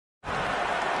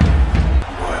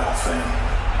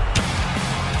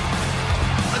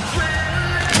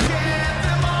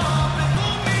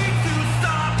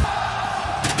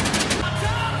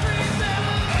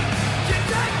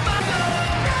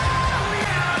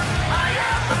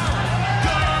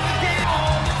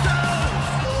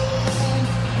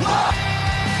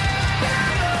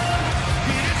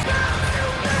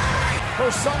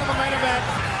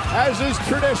as is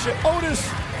tradition. Otis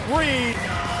Reed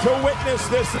to witness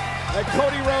this. And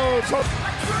Cody Rhodes.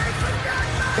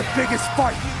 The biggest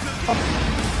fight.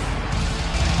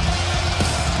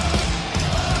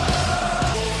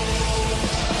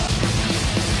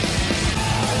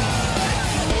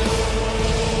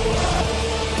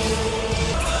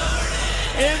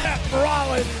 In that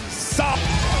rollins soft.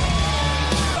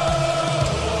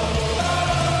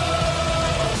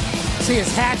 See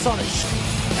his hat's on his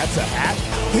That's a hat.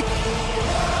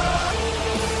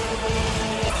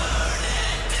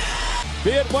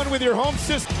 Be it one with your home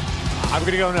system. I'm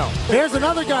gonna go no. There's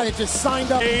another guy that just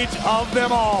signed up. Age of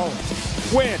them all.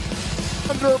 Win.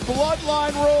 Under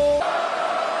bloodline rule.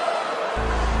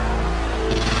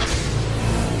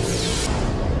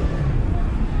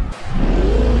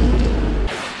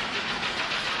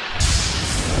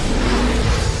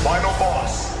 Final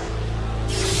boss.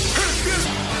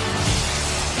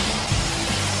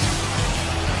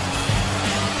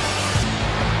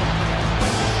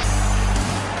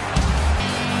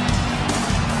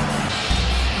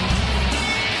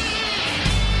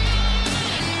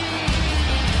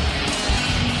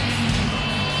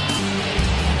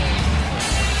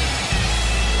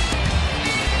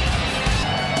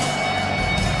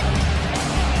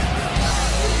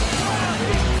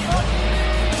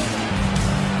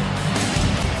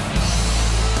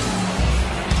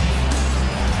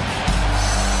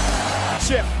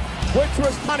 Which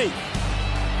was money.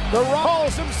 The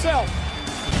Rolls himself.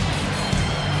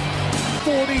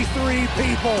 43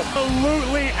 people.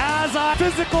 Absolutely as a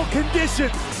physical condition.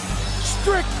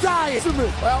 Strict diet.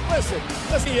 Well, listen,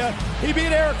 he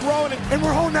beat Eric Rowan. And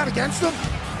we're holding that against him?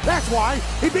 That's why.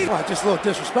 He beat him. Well, just a little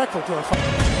disrespectful to our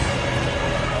fight.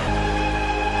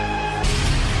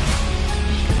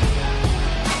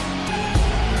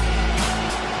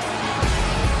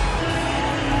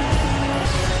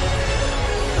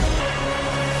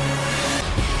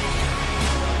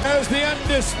 As the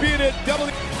undisputed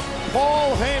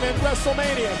Paul Heyman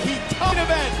WrestleMania, he took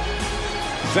event.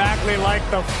 Exactly like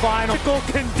the final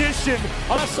condition.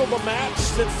 Wrestle the match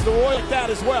since the Royal like that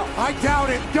as well. I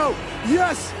doubt it. Go.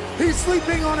 Yes, he's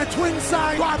sleeping on a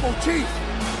twin-side tribal chief.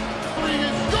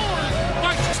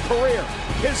 His career,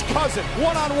 his cousin,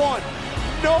 one-on-one.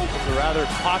 No. It's a rather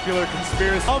popular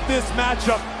conspiracy of this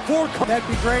matchup. That'd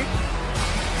be great.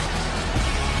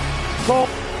 Cole,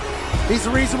 he's a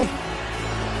reasonable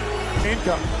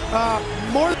income.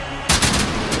 More.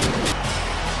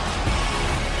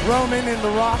 Roman and The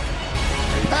Rock.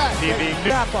 TV.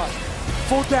 Dappa.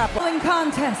 Full Dappa.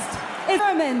 Contest is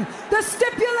Roman, the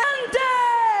stipulante.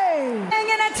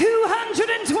 Hanging at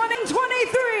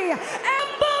 223.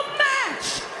 Ember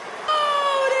match.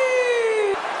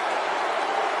 Cody.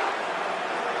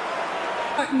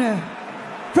 Partner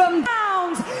from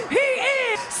Downs. He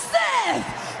is Seth.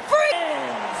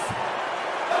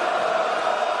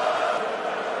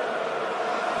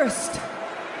 First,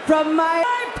 from my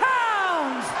 5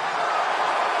 pounds,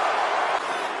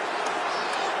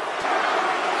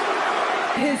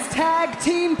 his tag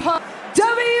team partner,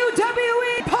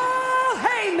 WWE Paul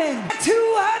Heyman,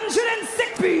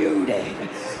 206 beauty,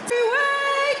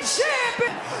 two-way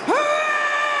champion.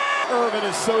 Irvin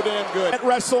is so damn good at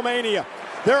WrestleMania.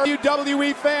 There are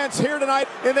WWE fans here tonight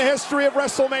in the history of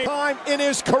WrestleMania time in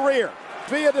his career.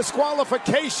 Via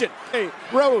disqualification. Hey,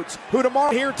 Rhodes, who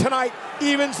tomorrow here tonight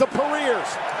evens the careers.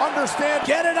 Understand?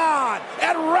 Get it on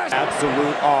and rest.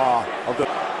 Absolute awe of the.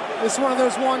 It's one of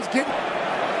those ones getting.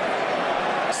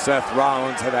 Seth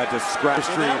Rollins had that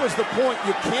discretion. And that was the point.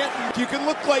 You can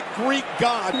look like Greek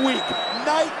god week,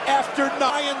 night after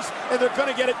night, and they're going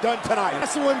to get it done tonight.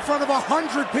 Wrestle in front of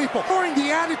 100 people. During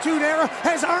the Attitude Era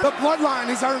has earned, the Bloodline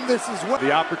has earned this as well.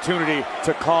 The opportunity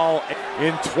to call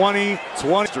in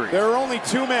 2023. There are only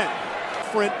 2 men,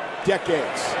 different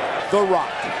decades. The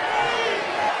Rock.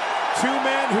 2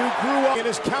 men who grew up in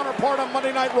his counterpart on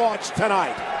Monday Night Raw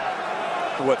tonight.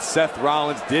 What Seth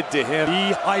Rollins did to him,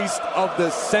 the heist of the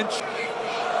century.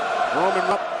 Roman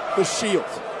up the Shield.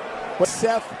 But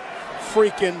Seth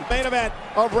freaking main event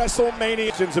of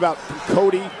WrestleMania. It's about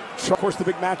Cody, of course, the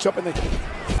big matchup in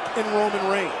Roman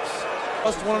Reigns.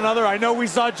 Trust one another. I know we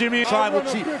saw Jimmy Tribal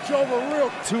Chief.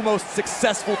 Two most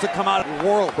successful to come out of the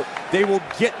world, but they will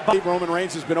get by. Roman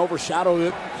Reigns has been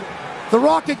overshadowed. The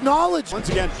Rock acknowledged. Once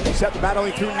again, Seth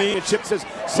battling through knee, and Chip says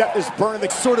Seth is burning. The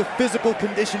sort of physical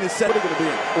condition is Seth going to be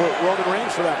in, or Roman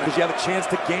Reigns for that, because you have a chance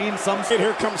to gain some. And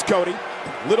here comes Cody,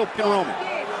 little Roman.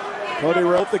 Cody,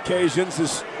 both occasions,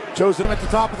 is chosen at the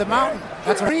top of the mountain.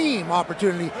 That's a dream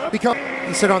opportunity. Because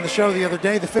he said on the show the other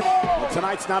day,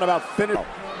 tonight's not about finish.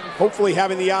 Hopefully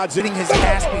having the odds. Getting his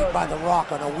ass beat by The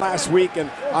Rock on a last week and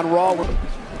on Raw.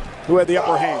 who had the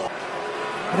upper hand.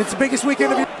 And it's the biggest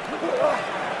weekend of your...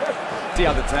 See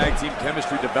how the tag team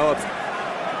chemistry develops.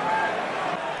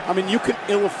 I mean, you can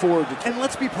ill afford to... And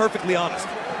let's be perfectly honest,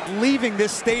 leaving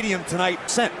this stadium tonight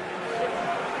sent.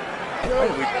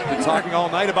 We've been talking all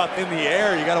night about in the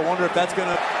air. You got to wonder if that's going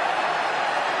to...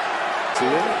 See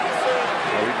it?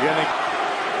 Are we going to...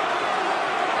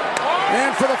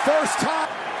 And for the first time,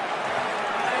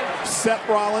 Seth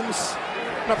Rollins,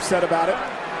 upset about it.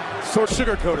 Sort of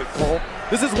sugar-coated, Cole.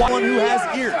 This is one who has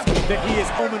ears, that he is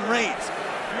Roman Reigns.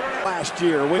 Last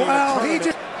year, winning Well, the he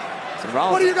just...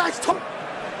 What are you guys talking?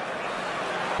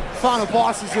 Final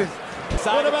boss is in.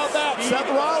 What about that? Seth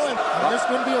Rollins. There's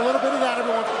going to be a little bit of that,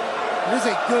 everyone. It is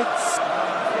a good...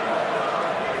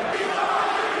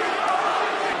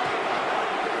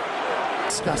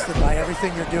 Disgusted by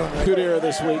everything you're doing. Good era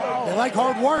this week. They like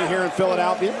hard work. Here in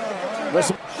Philadelphia.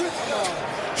 Listen.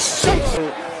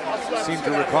 Seem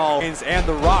to recall and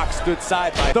The Rock stood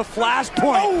side by the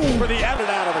flashpoint for the edit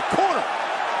out of the corner.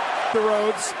 The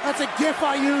Rhodes. That's a gif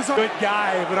I use. On Good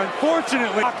guy, but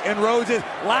unfortunately, and Rhodes is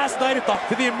last night at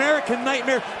the American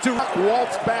Nightmare to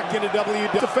waltz back into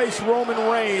WWE to face Roman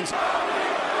Reigns.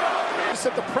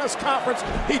 At the press conference,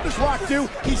 he does Rock do.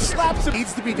 He slaps him.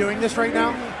 Needs to be doing this right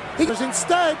now.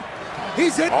 Instead,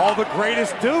 he's in. All the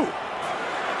greatest do.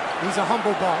 He's a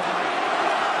humble ball.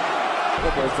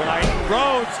 Tonight,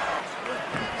 Rhodes.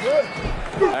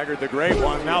 Haggard the Great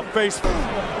One now face.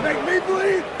 Make me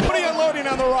bleed. What are you unloading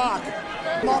on The Rock?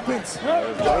 Muppets.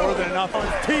 More than enough.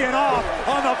 Teeing off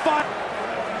on the fight.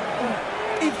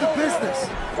 Save the business.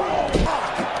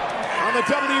 On the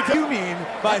WWE. You mean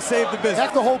by save the business?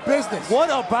 That's the whole business. What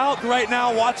about right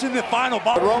now watching the final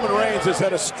bout? Roman Reigns has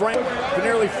had a strength for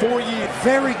nearly 4 years.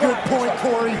 Very good point,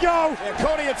 Corey. Go! And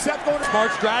Cody and Seth going.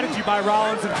 Smart strategy by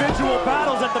Rollins. Individual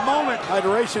battles at the moment.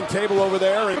 Hydration table over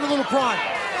there. Give it a little prime.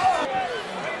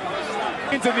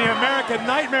 Into the American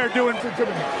Nightmare doing.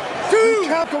 Dude!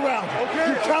 Count around. Okay.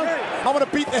 You count. I'm going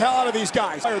to beat the hell out of these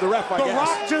guys. Fire the ref, I The guess.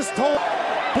 Rock just told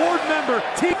board member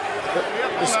T.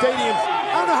 The stadium.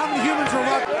 I don't know how many humans are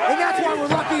lucky, and that's why we're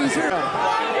lucky he's here.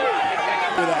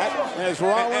 That as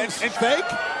Rollins and fake,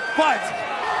 but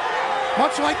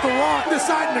much like The Rock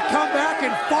deciding to come back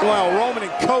and fight. well, Roman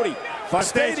and Cody.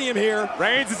 Stadium here.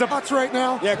 Reigns is a Nuts right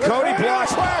now. Yeah, Cody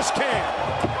blocks trash can.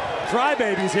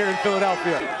 crybabies here in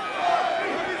Philadelphia.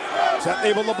 Seth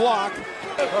able to block.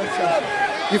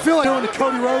 You feel like doing to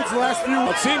Cody Rhodes the last few.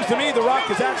 It seems to me The Rock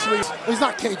is actually. He's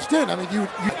not caged in. I mean, you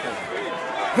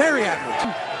very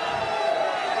average.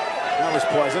 That was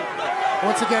pleasant.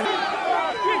 Once again,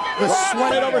 the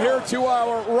sweat Right over here to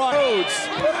our Rhodes.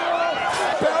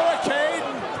 Barricade.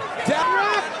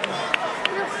 Down.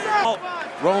 Oh,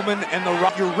 Roman and The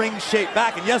Rock, your ring shape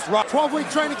back, and yes, Rock 12-week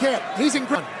training camp. He's in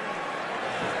green.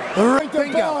 The ring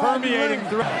bingo. permeating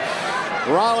through.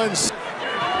 Rollins.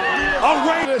 Oh,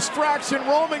 right. Distraction.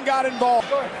 Roman got involved.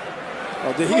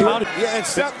 Oh, did he? Yeah, and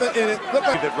Seth. And it looked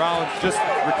like That Rollins just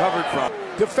recovered from.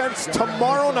 defense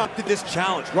tomorrow night. Did this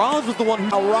challenge? Rollins was the one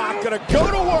who. A Rock gonna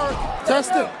go to work.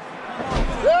 Test it.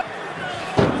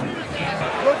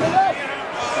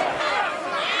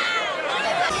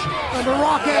 And The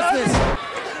Rock has this.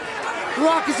 The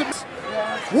Rock is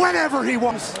whenever he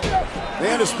wants. The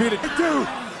undisputed Dude.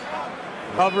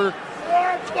 Cover.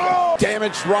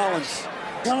 damaged Rollins.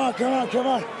 Come on, come on, come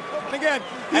on. And again,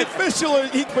 the official,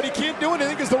 but he can't do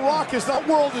anything because The Rock is not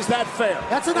world is that fair.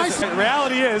 That's a nice. The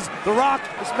reality is, The Rock.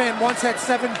 This man once had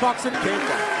 $7 in Came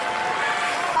from.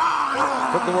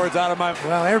 Put the words out of my.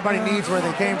 Well, everybody needs where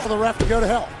they came for the ref to go to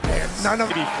hell. None of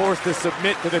To be forced to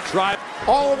submit to the tribe.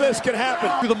 All of this can happen.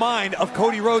 Through the mind of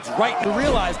Cody Rhodes, right to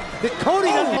realize that Cody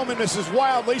doesn't. Roman misses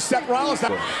wildly. Seth Rollins.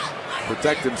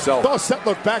 Protect himself. Oh, Seth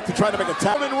looked back to try to make a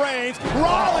tap. Roman Reigns.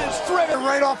 Rollins driven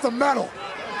right off the metal.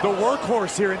 The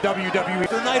workhorse here in WWE.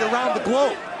 Their night around the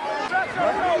globe.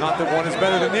 Not that one is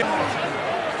better than the other.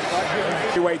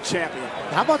 Heavyweight champion.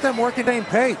 How about them working Dame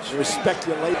Page? Respect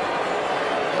you, late.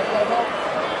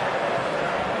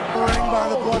 Ring by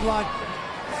the bloodline.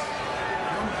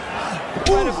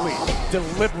 Incredibly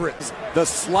deliberate. The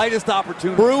slightest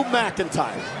opportunity. Drew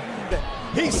McIntyre.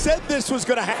 He said this was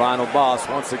going to happen. Final boss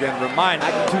once again remind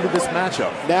magnitude of this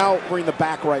matchup. Now we're in the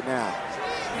back right now.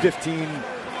 15,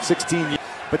 16 years.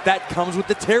 But that comes with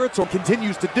the territory.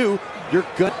 Continues to do. You're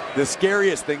good. The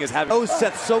scariest thing is having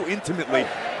Seth so intimately.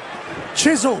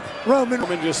 Chiseled Roman.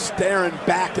 Roman just staring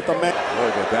back at the man.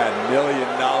 Look at that $1 million.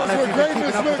 If you've been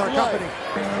keeping up with our company.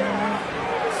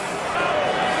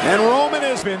 And Roman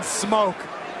has Been smoke.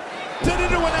 did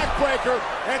into a neck breaker.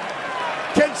 And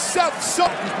can Seth so?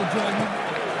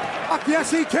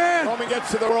 Yes, he can. Roman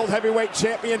gets to the World Heavyweight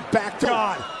Champion. Back to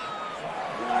God.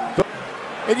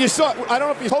 And you saw, I don't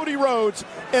know if he's Cody Rhodes,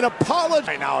 an apology.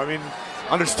 Right now, I mean,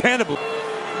 understandable.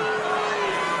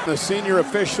 The senior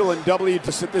official in W at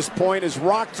this point is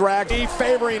Rock dragged. He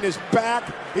favoring his back.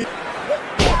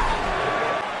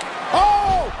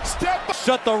 Oh! Step.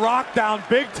 Shut the Rock down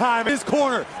big time. His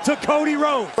corner to Cody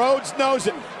Rhodes. Rhodes knows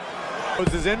it.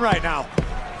 Rhodes is in right now.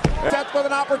 Seth with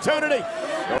an opportunity.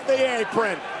 The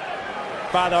apron.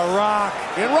 By the Rock.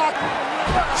 And Rock.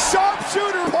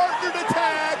 Sharpshooter partner to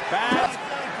tag. Back.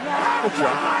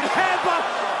 Headbutt.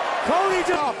 Cody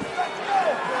Up.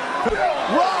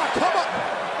 Rock, come up.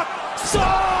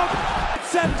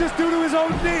 Seth just due to his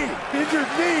own knee. Injured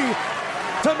knee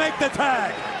to make the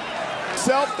tag.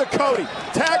 Self to Cody.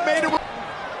 Tag made it.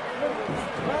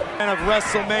 And of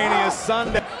WrestleMania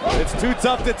Sunday. It's too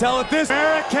tough to tell at this.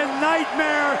 American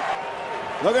Nightmare.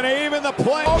 Looking to even the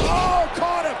play. Oh,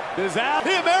 caught him. Does that?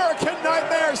 The American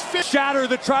Nightmares Shatter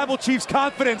the Tribal Chief's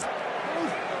confidence.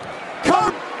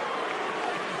 Come.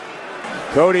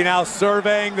 Cody now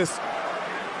surveying this.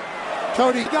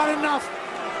 Cody got enough.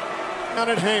 Down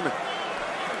at Heyman.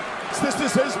 This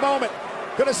is his moment.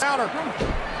 Gonna counter.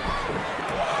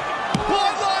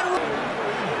 Bloodline.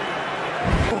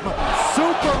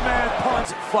 Superman punch.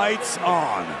 Fights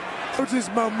on. His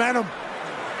momentum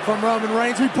from Roman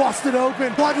Reigns. We busted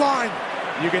open. Bloodline.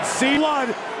 You can see blood,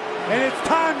 and it's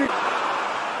time to.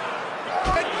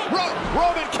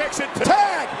 Roman kicks it to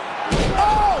tag.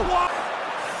 Oh!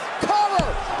 Cover.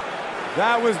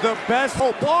 That was the best.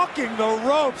 Walking the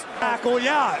ropes. Tackle,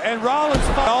 yeah. And Rollins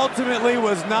ultimately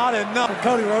was not enough.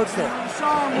 Cody Rhodes there.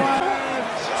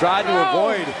 Tried to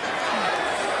avoid.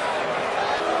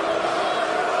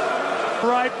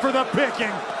 Right for the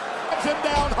picking. Puts him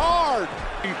down hard.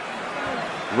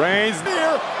 Reigns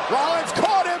here. Rollins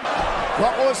caught him.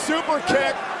 Couple of super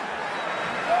kick.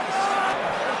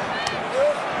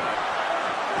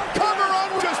 Cover on.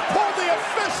 Just pulled the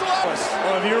official out.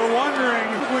 Well, if you were wondering,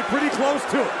 we're pretty close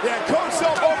to it. Yeah, coach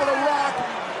Seth over to Rock.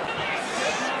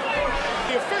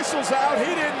 The official's out.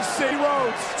 He didn't see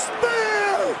Rhodes.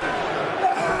 Spear!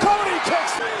 Cody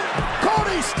kicks.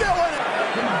 Cody's still in it.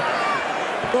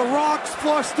 The Rock's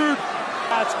flustered.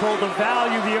 That's called the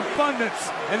value, the abundance,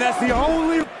 and that's the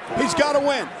only. He's got to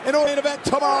win in an event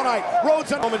tomorrow night.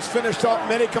 Rhodes and Roman's finished off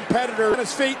many competitors on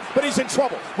his feet, but he's in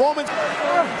trouble. Roman's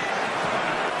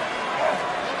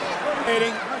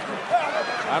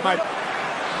I might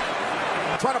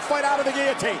trying to fight out of the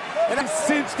guillotine, and be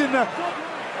cinched in the.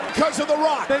 because of the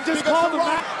Rock. Then just call them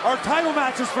our title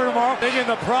matches for tomorrow. I think in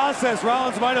the process,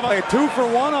 Rollins might have like a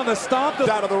 2-for-1 on the stomp.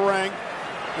 Out of the ring.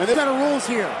 And there's better rules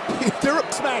here. They're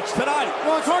up smash tonight.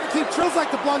 Well, it's hard to keep trails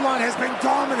like the Bloodline has been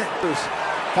dominant.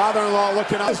 Father-in-law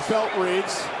looking at his belt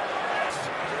reads.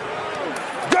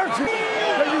 Dirty!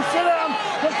 Can you sit down?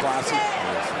 Classic.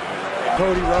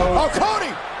 Cody Rhodes. Oh,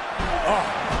 Cody! Oh,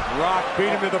 Rock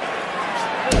beat him to the.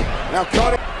 Now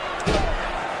Cody.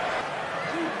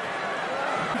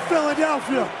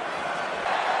 Philadelphia.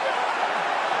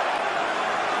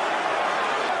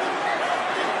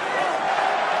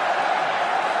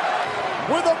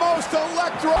 With the most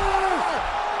electro odds.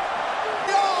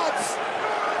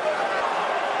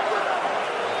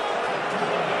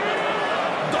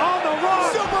 On the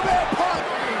Rock. Superman punch.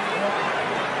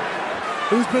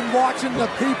 Who's been watching the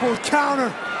people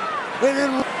counter. And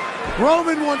then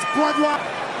Roman wants Bloodline.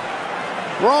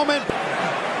 Roman.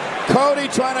 Cody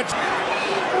trying to.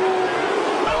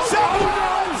 Seth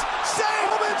Rollins.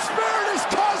 Save Roman spared his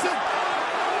cousin.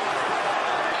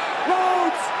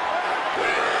 Rhodes.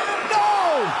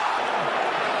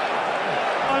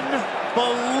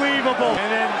 Unbelievable.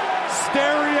 And then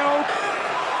stereo.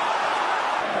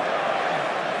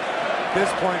 At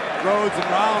this point, Rhodes and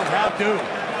Rollins have to.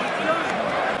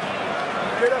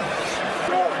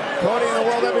 Cody in the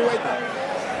World Heavyweight.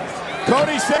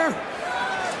 Cody's there.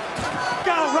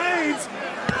 Got Reigns.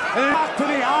 And then back to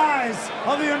the eyes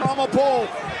of the From a pole.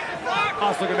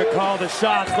 looking to call the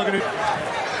shots. Looking to.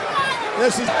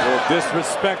 This is A little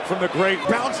disrespect from the great.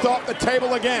 bounced off the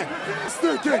table again.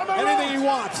 Anything he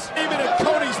wants. Even at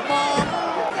Cody's mom.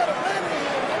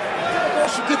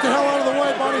 Should get the hell out of the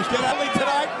way, buddy. Get early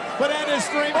tonight, but end his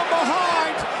stream from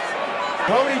behind.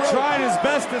 Cody trying his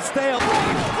best to stay alive.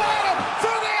 Bottom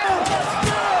through the air.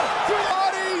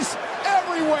 Bodies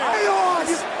everywhere.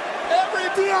 Chaos. Every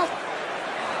deal.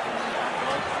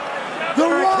 The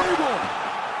Rock.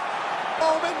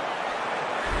 Moment.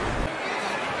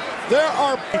 There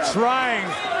are Trying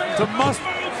to must.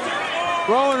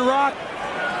 Rowan Rock.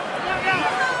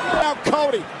 now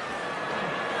Cody.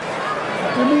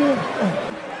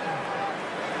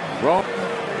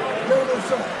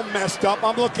 Messed up.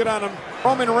 I'm looking at him.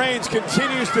 Roman Reigns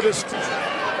continues to destroy.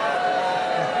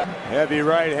 Heavy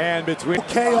right hand between.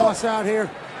 Chaos out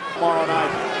here. Tomorrow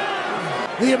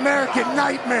night. The American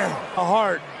Nightmare. The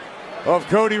heart of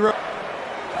Cody Rhodes.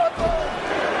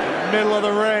 Middle of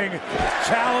the ring.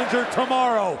 Challenger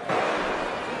tomorrow.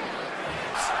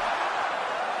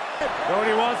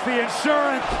 Cody wants the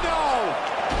insurance. No.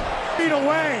 Feet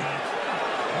away.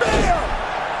 Bear.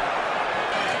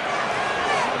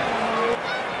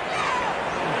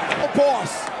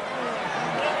 Boss.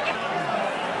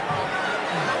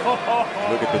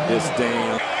 Look at the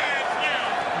disdain.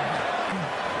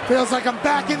 Feels like I'm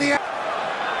back in the.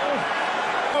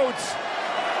 Rhodes.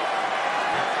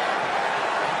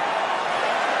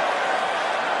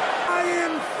 I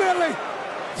am Philly.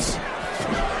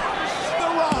 The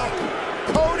Rock.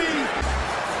 Cody.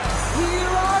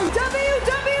 Hero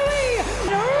WWE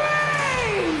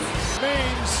reigns.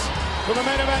 Means for the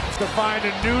main event to find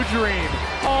a new dream.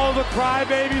 All the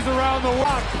crybabies around the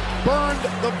Rock burned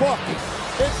the book.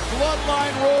 It's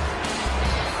bloodline rule.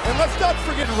 And let's not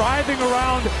forget writhing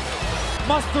around.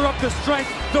 Muster up the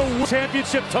strength. The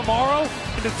championship tomorrow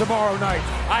into tomorrow night.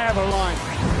 I have a line.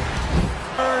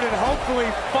 Third and hopefully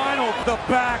final. The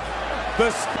back.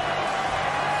 The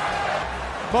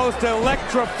most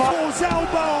electrifying.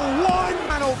 Elbow one.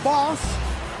 Final boss.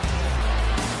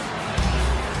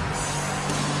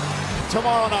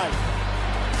 Tomorrow night.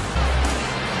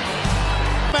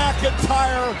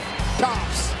 McIntyre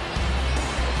tops.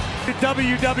 The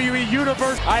WWE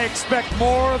Universe. I expect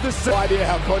more of the same. No idea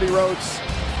how Cody Rhodes.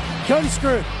 Cody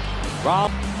screwed.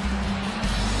 Rob.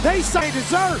 They say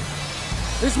dessert.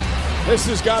 This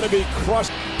has got to be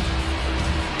crushed.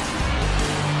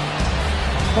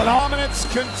 But dominance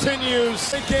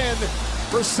continues again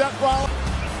for Seth Rollins.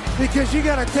 Because you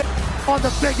got to take on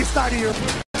the biggest out of your.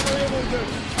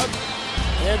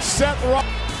 And Seth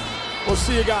Rollins. We'll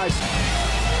see you guys.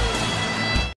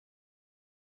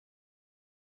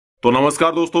 तो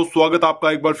नमस्कार दोस्तों, स्वागत आपका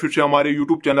एक बार फिर से हमारे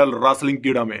YouTube channel wrestling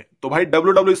कीड़ा में। तो भाई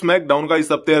WWE स्मैकडाउन का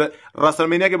इस हफ्ते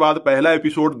रेसलमेनिया के बाद पहला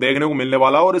एपिसोड देखने को मिलने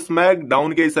वाला और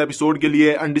स्मैकडाउन के इस एपिसोड के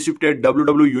लिए undisputed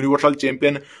WWE universal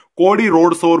champion Cody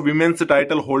Rhodes और विमेन्स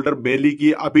टाइटल होल्डर बेली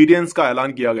की अपीयरेंस का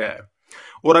ऐलान किया गया है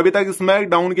और अभी तक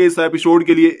स्मैकडाउन के इस एपिसोड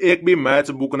के लिए एक भी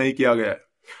मैच बुक नहीं किया गया है।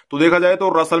 तो देखा जाए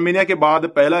तो रेसलमेनिया के बाद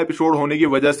पहला एपिसोड होने की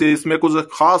वजह से इसमें कुछ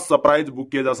खास सरप्राइज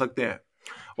बुक किए जा सकते हैं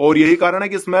और यही कारण है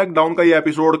कि स्मैकडाउन का ये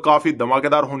एपिसोड काफी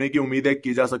धमाकेदार होने की उम्मीदें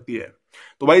की जा सकती है।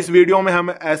 तो भाई इस वीडियो में हम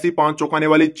ऐसी 5 चौंकाने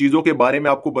वाली चीजों के बारे में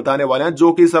आपको बताने वाले हैं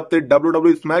जो कि इस हफ्ते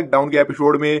WWE स्मैकडाउन के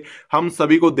एपिसोड में हम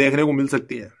सभी को देखने को मिल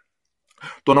सकती है।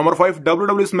 तो नंबर 5,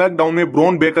 WWE स्मैकडाउन में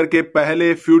ब्रॉन बेकर के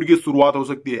पहले फ्यूड की शुरुआत हो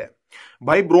सकती है।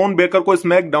 भाई ब्रॉन बेकर को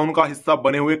स्मैकडाउन का हिस्सा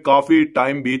बने हुए काफी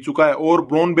टाइम बीत चुका है और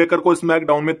ब्रॉन बेकर को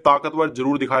स्मैकडाउन में ताकतवर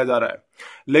जरूर दिखाया जा रहा है,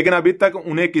 लेकिन अभी तक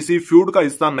उन्हें किसी फ्यूड का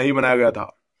हिस्सा नहीं बनाया गया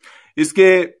था।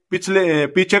 इसके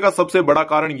पीछे का सबसे बड़ा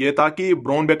कारण यह था कि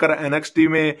ब्रॉन बेकर NXT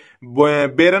में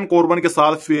बेरन कॉर्बन के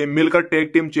साथ मिलकर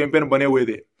टैग टीम चैंपियन बने हुए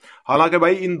थे। हालांकि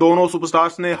भाई इन दोनों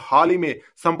सुपरस्टार्स ने हाल ही में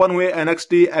संपन्न हुए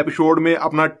NXT एपिसोड में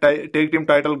अपना टैग टीम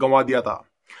टाइटल गंवा दिया था।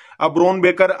 अब ब्रॉन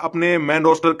बेकर अपने मेन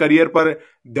रोस्टर करियर पर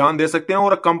ध्यान दे सकते हैं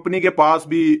और कंपनी के पास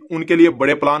भी उनके लिए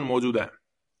बड़े प्लान मौजूद हैं।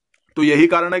 तो यही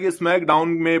कारण है कि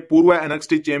स्मैकडाउन में पूर्व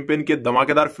NXT चैंपियन के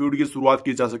धमाकेदार फ्यूड की शुरुआत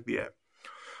की जा सकती है।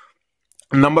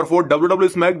 नंबर 4, WWE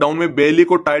स्मैकडाउन में बेली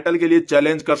को टाइटल के लिए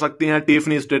चैलेंज कर सकती हैं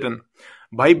टिफनी स्टेटन।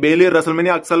 भाई बेली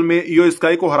रेसलमेनिया अक्सर में इयो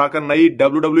स्काई को हराकर नई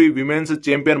WWE विमेन्स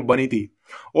चैंपियन बनी थी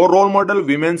और रोल मॉडल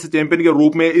विमेन्स चैंपियन के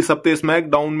रूप में इस हफ्ते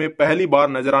स्मैकडाउन में पहली बार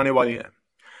नजर आने वाली हैं।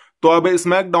 तो अब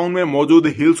स्मैकडाउन में मौजूद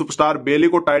हिल सुपरस्टार बेली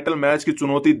को टाइटल मैच की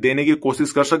चुनौती देने की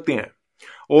कोशिश कर सकती हैं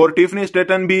और टिफनी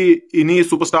स्टेटन भी इन्हीं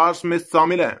सुपरस्टार्स में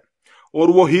शामिल है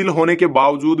और वो हिल होने के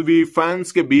बावजूद भी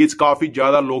फैंस के बीच काफी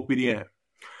ज्यादा लोकप्रिय है।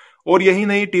 और यही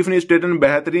नहीं, टिफनी स्टेटन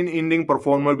बेहतरीन इंडिंग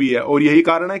परफॉर्मर भी है और यही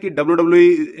कारण है कि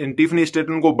WWE टिफनी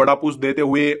स्टेटन को बड़ा पुश देते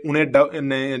हुए उन्हें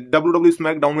WWE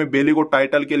स्मैकडाउन में बेली को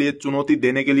टाइटल के लिए चुनौती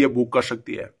देने के लिए बुक कर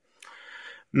सकती है।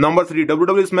 नंबर 3,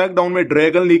 WWE स्मैकडाउन में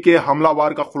ड्रैगन ली के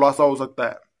हमलावर का खुलासा हो सकता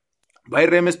है। भाई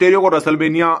रे मिस्टेरियो को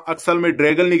रेसलमेनिया अक्सर में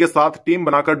ड्रैगन ली के साथ टीम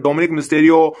बनाकर डोमिनिक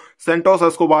मिस्टेरियो सेंटोस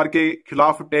एस्कोबार के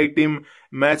खिलाफ टैग टीम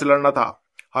मैच लड़ना था।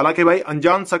 हालांकि भाई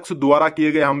अनजान शख्स द्वारा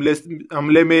किए गए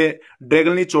हमले में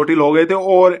ड्रैगन ली चोटिल हो गए थे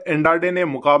और एंडार्डे ने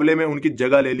मुकाबले में उनकी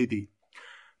जगह ले ली थी।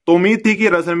 तो उम्मीद थी कि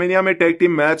रेसलमेनिया में टैग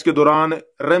टीम मैच के दौरान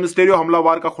रे मिस्टेरियो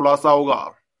हमलावर का खुलासा होगा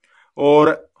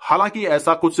और हालांकि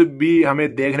ऐसा कुछ भी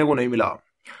हमें देखने को नहीं मिला।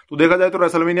 तो देखा जाए तो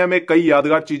रेसलमेनिया में कई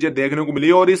यादगार चीजें देखने को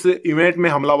मिली और इस इवेंट में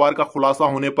हमलावर का खुलासा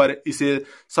होने पर इसे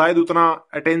शायद उतना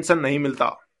अटेंशन नहीं मिलता।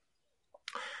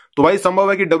 तो भाई संभव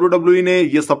है कि WWE ने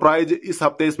ये सरप्राइज इस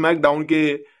हफ्ते स्मैकडाउन के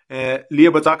लिए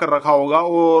बचा कर रखा होगा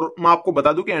और मैं आपको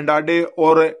बता दूं कि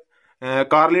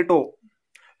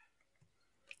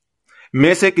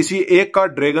में से किसी एक का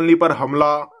ड्रैगन लीपर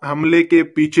हमले के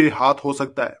पीछे हाथ हो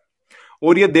सकता है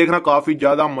और ये देखना काफी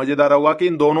ज्यादा मजेदार होगा कि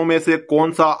इन दोनों में से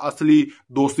कौन सा असली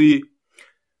दोषी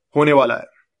होने वाला है।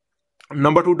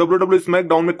 नंबर 2, WWE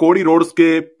स्मैकडाउन में कोडी रोड्स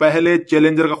के पहले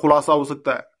चैलेंजर का खुलासा हो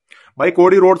सकता है। भाई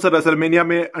कोडी रोड्स रेसलमेनिया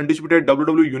में अनडिस्प्यूटेड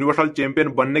WWE यूनिवर्सल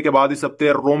चैंपियन बनने के बाद इस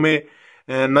हफ्ते रो में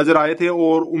नजर आए थे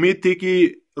और उम्मीद थी कि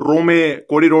रो में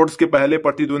कोडी रोड्स के पहले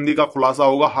प्रतिद्वंदी का खुलासा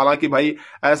होगा। हालांकि भाई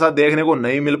ऐसा देखने को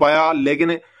नहीं मिल पाया,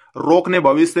 लेकिन रॉक ने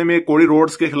भविष्य में कोडी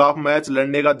रोड्स के खिलाफ मैच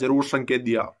लड़ने का जरूर संकेत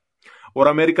दिया और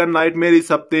अमेरिकन नाइटमेयर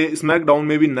इस हफ्ते स्मैकडाउन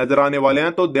में भी नजर आने वाले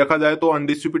हैं। तो देखा जाए तो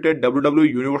अनडिस्प्यूटेड WWE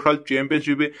यूनिवर्सल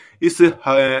चैंपियनशिप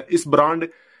इस ब्रांड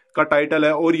का टाइटल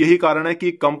है और यही कारण है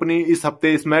कि कंपनी इस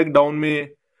हफ्ते स्मैकडाउन में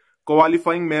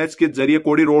क्वालिफाइंग मैच के जरिए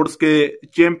कोडी रोड्स के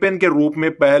चैंपियन के रूप में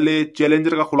पहले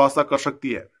चैलेंजर का खुलासा कर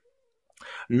सकती है।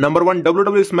 नंबर 1,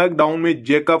 WWE स्मैकडाउन में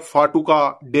जेकब फाटू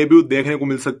का डेब्यू देखने को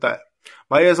मिल सकता है।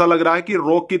 भाई ऐसा लग रहा है कि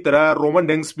रॉक की तरह रोमन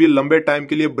रेंस भी लंबे टाइम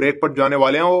के लिए ब्रेक पर जाने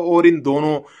वाले हैं और इन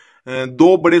दोनों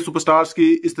दो बड़े सुपरस्टार्स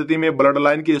की स्थिति में ब्लड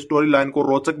लाइन की स्टोरी लाइन को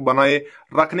रोचक बनाए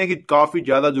रखने की काफी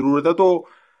ज्यादा जरूरत है। तो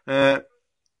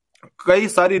कई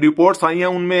सारी रिपोर्ट्स आई हैं,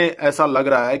 उनमें ऐसा लग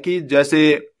रहा है कि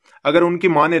जैसे अगर उनकी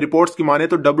माने रिपोर्ट्स की माने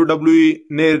तो WWE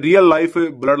ने real life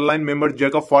blood line member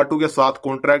Jacob फाटू के साथ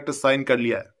कॉन्ट्रैक्ट साइन कर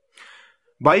लिया है।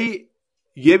 भाई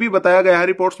ये भी बताया गया है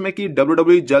रिपोर्ट्स में कि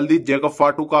WWE जल्दी जेकब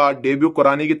फाटू का डेब्यू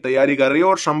कराने की तैयारी कर रही है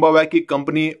और संभव है कि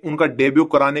कंपनी उनका डेब्यू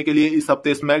कराने के लिए इस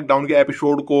हफ्ते स्मैकडाउन के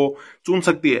एपिसोड को चुन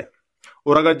सकती है।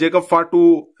 और अगर जेकब फाटू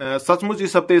सचमुच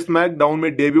इस हफ्ते स्मैकडाउन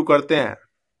में डेब्यू करते हैं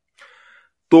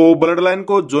तो ब्लड लाइन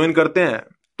को ज्वाइन करते हैं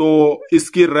तो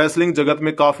इसकी रेसलिंग जगत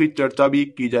में काफी चर्चा भी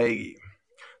की जाएगी।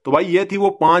 तो भाई ये थी वो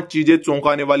 5 चीजें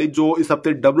चौंकाने वाली जो इस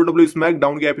हफ्ते WWE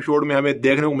स्मैकडाउन के एपिसोड में हमें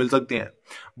देखने को मिल सकती हैं।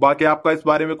 बाकी आपका इस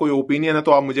बारे में कोई ओपिनियन है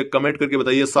तो आप मुझे कमेंट करके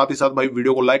बताइए। साथ ही साथ भाई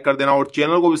वीडियो को लाइक कर देना और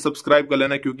चैनल को भी सब्सक्राइब कर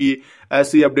लेना, क्योंकि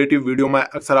ऐसी अपडेटिव वीडियो मैं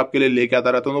अक्सर आपके लिए लेके आता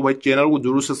रहता हूँ। तो भाई चैनल को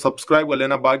जरूर से सब्सक्राइब कर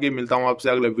लेना। बाकी मिलता हूँ आपसे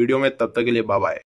अगले वीडियो में, तब तक के लिए बाय बाय।